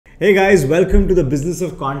Hey guys, welcome to the business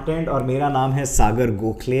of content और मेरा नाम है सागर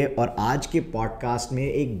गोखले और आज के पॉडकास्ट में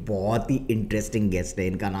एक बहुत ही इंटरेस्टिंग गेस्ट है।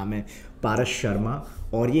 इनका नाम है पारस शर्मा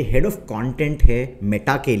और ये हेड ऑफ कंटेंट है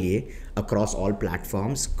मेटा के लिए across all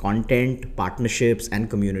platforms, content, partnerships and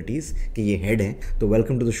communities के ये हेड हैं। तो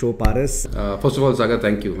welcome to the show Paras. First of all, Sagar,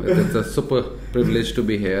 thank you. It's a super privilege to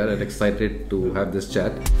be here and excited to have this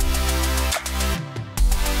chat.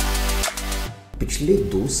 पिछले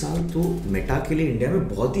 2 साल तो Meta के लिए India में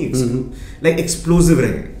बहुत ही एक्सप्लोसिव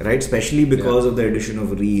रहे, right? Specially because of the addition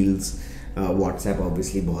of reels. WhatsApp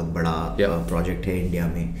obviously बहुत बड़ा प्रोजेक्ट है इंडिया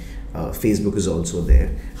में. Facebook is also there.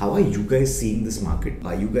 How are you guys seeing this market?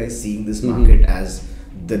 Are you guys seeing this market as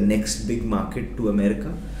the next big market to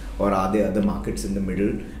America, or are there other markets in the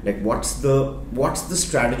middle? Like what's the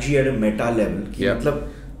strategy at a meta level? कि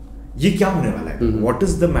मतलब ये क्या होने वाला है? What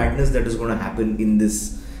is the madness that is going to happen in this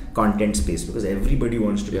content space? Because everybody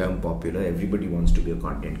wants to become popular, everybody wants to be a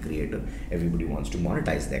content creator, everybody wants to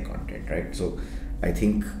monetize their content, right? So I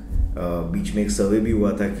think बीच में एक सर्वे भी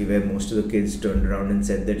हुआ था कि where most of the kids turned around and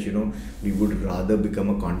said that we would rather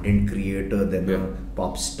become a content creator than a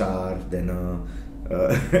pop star, than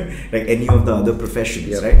like any of the other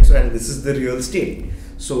professions, right? So and this is the real state.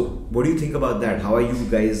 So what do you think about that? How are you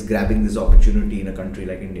guys grabbing this opportunity in a country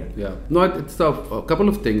like India? No, it's a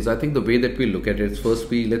couple of things. I think the way that we look at it is,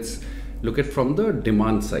 first let's look at from the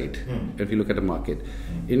demand side. If you look at a market,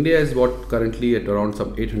 India is currently at around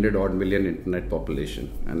some 800 odd million internet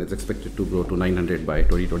population, and it's expected to grow to 900 by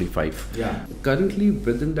 2025. Currently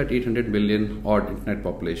within that 800 million odd internet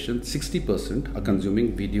population, 60% are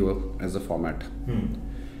consuming video as a format.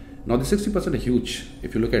 Now the 60% are huge.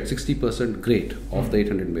 If you look at 60%, great, of the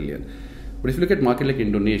 800 million. But if you look at market like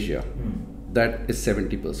Indonesia, that is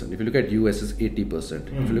 70%. If you look at US, it's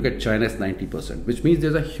 80%. If you look at China, it's 90%, which means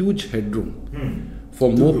there's a huge headroom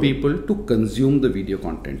for more people to consume the video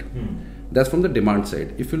content. That's from the demand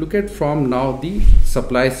side. If you look at from now the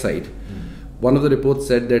supply side, one of the reports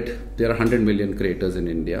said that there are 100 million creators in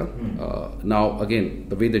India. Now, again,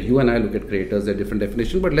 the way that you and I look at creators, there are different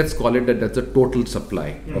definitions, but let's call it that that's a total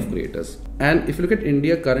supply of creators. And if you look at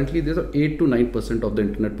India, currently there's 8 to 9% of the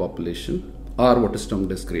internet population are what is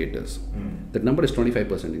termed as creators. That number is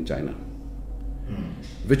 25% in China.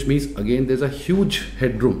 Which means, again, there's a huge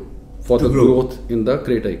headroom for the growth in the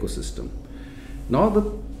creator ecosystem. Now, the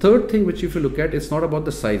third thing which if you look at, it's not about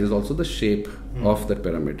the size, it's also the shape of that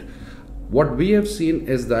pyramid. What we have seen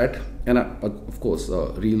is that, and of course,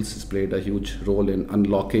 Reels has played a huge role in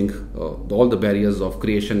unlocking all the barriers of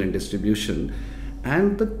creation and distribution.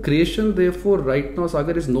 And the creation, therefore, right now,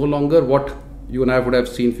 Sagar, is no longer what you and I would have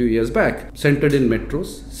seen few years back, centered in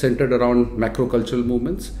metros, centered around macro-cultural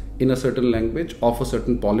movements, in a certain language, of a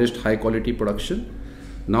certain polished, high-quality production.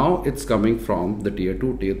 Now it's coming from the tier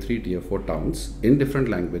 2, tier 3, tier 4 towns in different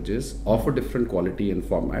languages, of a different quality and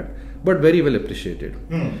format, but very well appreciated.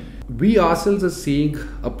 We ourselves are seeing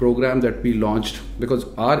a program that we launched because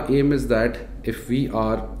our aim is that if we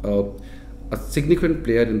are a significant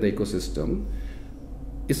player in the ecosystem,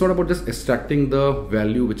 it's not about just extracting the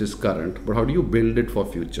value which is current, but how do you build it for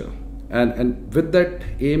future? And with that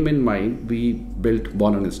aim in mind, we built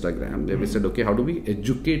Born on Instagram, where we said, okay, how do we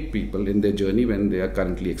educate people in their journey when they are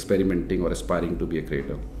currently experimenting or aspiring to be a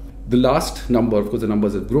creator? The last number, of course the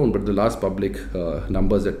numbers have grown, but the last public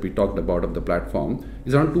numbers that we talked about of the platform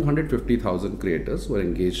is around 250,000 creators who are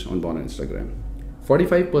engaged on Born on Instagram.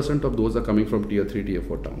 45% of those are coming from tier 3, tier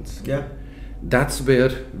 4 towns. That's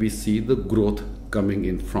where we see the growth coming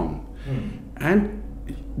in from. And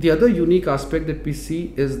the other unique aspect that we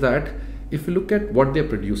see is that if you look at what they're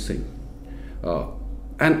producing,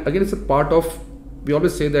 and again it's a part of, we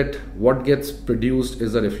always say that what gets produced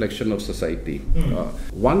is a reflection of society.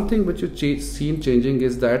 One thing which you've seen changing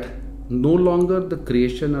is that no longer the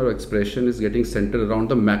creation or expression is getting centered around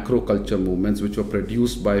the macro culture movements which were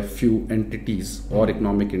produced by few entities or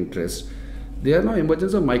economic interests. There are now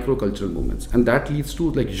emergence of microcultural movements, and that leads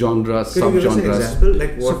to like genres, sub-genres. Example?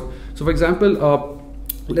 Like what? So for example,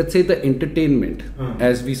 let's say the entertainment,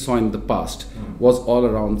 as we saw in the past, was all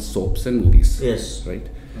around soaps and movies. Yes. Right?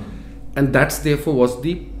 And that's therefore was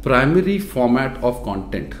the primary format of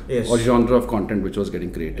content or genre of content which was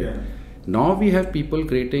getting created. Now we have people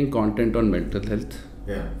creating content on mental health,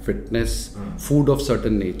 fitness, food of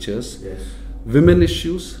certain natures, women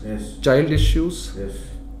issues, child issues,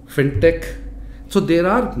 fintech. So there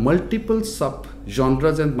are multiple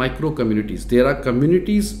sub-genres and micro-communities. There are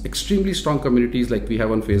communities, extremely strong communities like we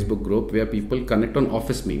have on Facebook group where people connect on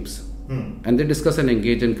office memes and they discuss and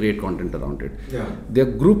engage and create content around it. There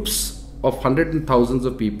are groups of hundreds and thousands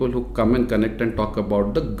of people who come and connect and talk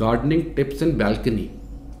about the gardening tips in balcony.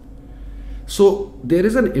 So there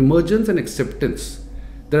is an emergence and acceptance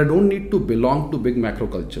that I don't need to belong to big macro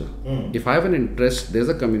culture. If I have an interest, there's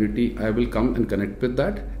a community, I will come and connect with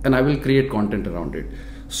that, and I will create content around it.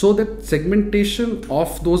 So that segmentation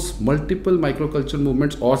of those multiple microculture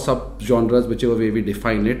movements or sub-genres, whichever way we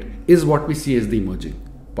define it, is what we see as the emerging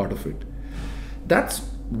part of it. That's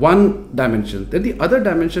one dimension. Then the other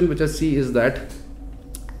dimension which I see is that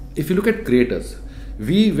if you look at creators,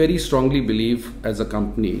 we very strongly believe as a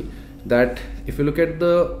company that if you look at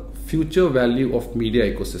the future value of media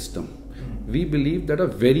ecosystem, we believe that a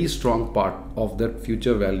very strong part of that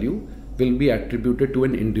future value will be attributed to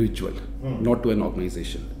an individual, not to an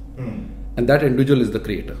organization. And that individual is the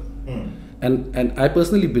creator. And I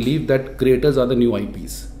personally believe that creators are the new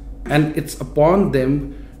IPs. And it's upon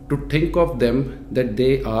them to think of them that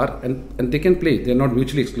they are, and they can play, they're not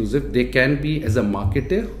mutually exclusive, they can be as a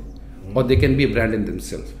marketer or they can be a brand in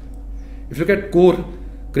themselves. If you look at core,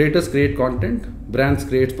 creators create content, brands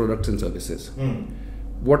create products and services.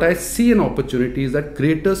 What I see an opportunity is that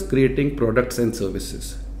creators creating products and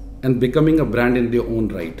services and becoming a brand in their own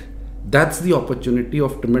right. That's the opportunity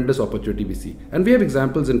of tremendous opportunity we see. And we have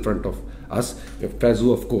examples in front of us. We have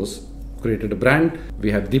Fazu, of course, created a brand.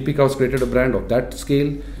 We have Deepika who's created a brand of that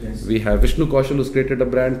scale. Yes. We have Vishnu Kaushal who's created a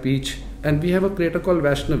brand, Peach. And we have a creator called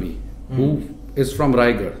Vaishnavi who is from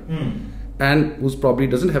Raigad. And who's probably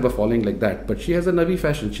doesn't have a following like that, but she has a Navi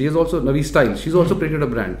fashion. She has also Navi style. She's also created a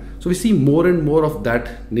brand. So we see more and more of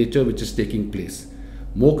that nature which is taking place.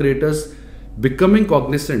 More creators becoming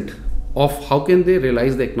cognizant of how can they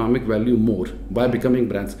realize the economic value more by becoming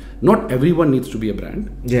brands. Not everyone needs to be a brand.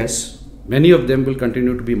 Yes. Many of them will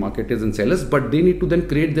continue to be marketers and sellers, but they need to then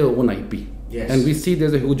create their own IP. Yes. And we see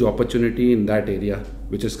there's a huge opportunity in that area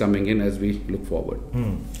which is coming in as we look forward.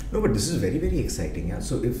 No, but this is very, very exciting. Yeah?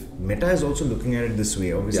 So if Meta is also looking at it this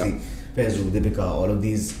way, obviously, Fazu, Deepika, all of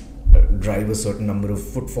these drive a certain number of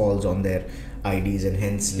footfalls on their IDs, and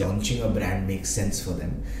hence launching a brand makes sense for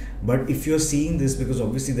them. But if you're seeing this, because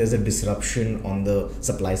obviously there's a disruption on the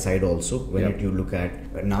supply side also, when you look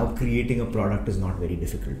at now creating a product is not very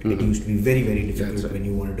difficult. It used to be very, very difficult when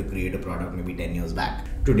you wanted to create a product maybe 10 years back.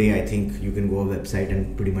 Today, I think you can go a website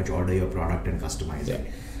and pretty much order your product and customize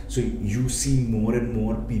it. So you see more and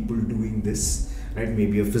more people doing this, right?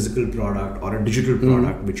 Maybe a physical product or a digital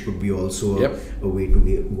product, which could be also a way to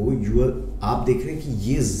go. आप देख रहे हैं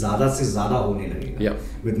कि ये ज़्यादा से ज़्यादा होने लगेगा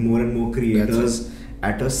with more and more creators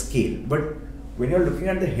at a scale. But when you're looking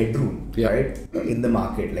at the headroom, right, in the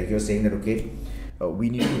market, like you're saying that, okay, we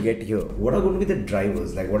need to get here. What are going to be the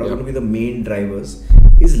drivers? Like, what are going to be the main drivers?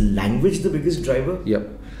 Is language the biggest driver?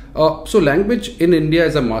 So language in India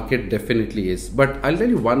as a market definitely is. But I'll tell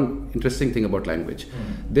you one interesting thing about language.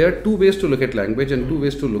 There are two ways to look at language and two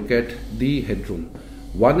ways to look at the headroom.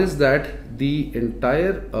 One is that the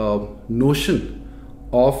entire notion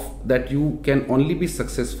of that you can only be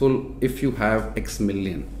successful if you have X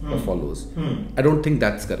million of followers. I don't think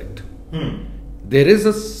that's correct. There is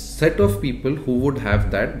a set of people who would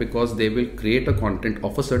have that because they will create a content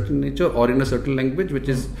of a certain nature or in a certain language which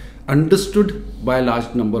is understood by a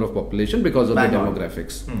large number of population because of the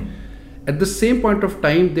demographics. At the same point of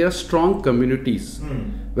time, there are strong communities.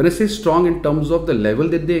 When I say strong in terms of the level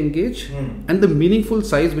that they engage and the meaningful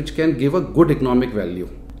size which can give a good economic value.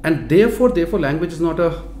 And therefore language is not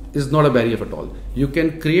a barrier at all. You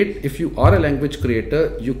can create, if you are a language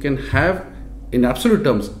creator, you can have in absolute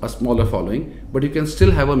terms a smaller following, but you can still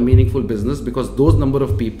have a meaningful business because those number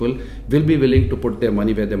of people will be willing to put their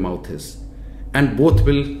money where their mouth is. And both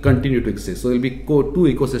will continue to exist. So there will be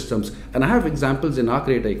two ecosystems. And I have examples in our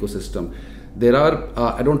creator ecosystem. There are,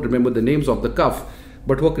 I don't remember the names off the cuff,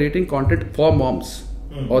 but who are creating content for moms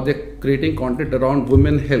or they're creating content around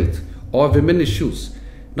women health or women issues.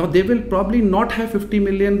 Now they will probably not have 50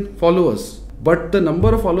 million followers, but the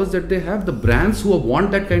number of followers that they have, the brands who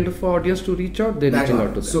want that kind of audience to reach out, they're reaching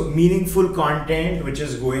out to them. So meaningful content which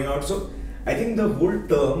is going out. So I think the whole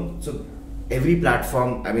term, so every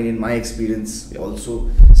platform, I mean in my experience also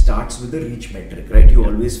starts with the reach metric, right? You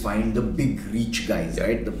always find the big reach guys,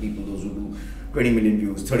 right? The people, those who do 20 million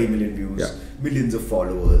views, 30 million views, millions of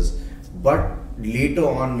followers. But later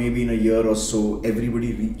on, maybe in a year or so,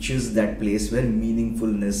 everybody reaches that place where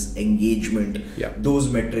meaningfulness, engagement, those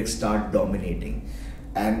metrics start dominating.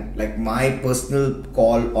 And like my personal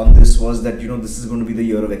call on this was that, this is going to be the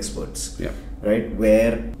year of experts, right?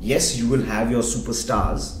 Where yes, you will have your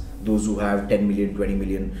superstars, those who have 10 million, 20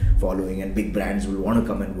 million following, and big brands will want to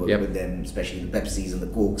come and work with them, especially the Pepsis and the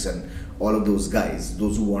Cokes and all of those guys,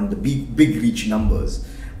 those who want the big reach numbers.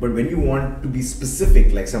 But when you want to be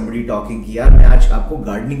specific, like somebody talking कि यार मैं आज आपको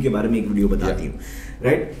gardening के बारे में एक video बताती हूँ,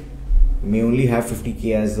 right? may only have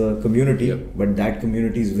 50K as a community, but that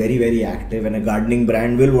community is very, very active, and a gardening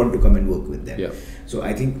brand will want to come and work with them. So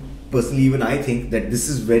I think, personally, even I think that this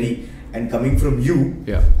is very, and coming from you,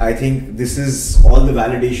 I think this is all the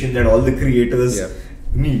validation that all the creators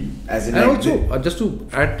need. As in, and also, just to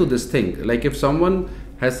add to this thing, like if someone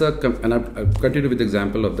has and I'll continue with the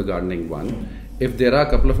example of the gardening one, if there are a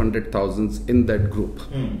couple of 100,000 in that group,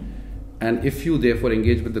 and if you therefore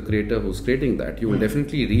engage with the creator who's creating that, you will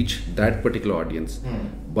definitely reach that particular audience.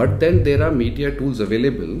 But then there are media tools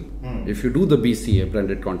available. If you do the BCA,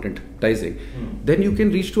 branded content advertising, then you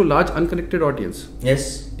can reach to a large unconnected audience.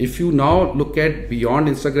 Yes. If you now look at beyond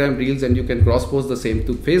Instagram Reels and you can cross-post the same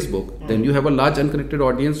to Facebook, then you have a large unconnected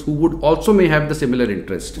audience who would also may have the similar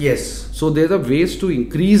interest. Yes. So there are ways to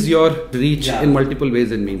increase your reach in multiple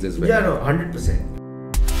ways and means as well. Yeah, no, 100%.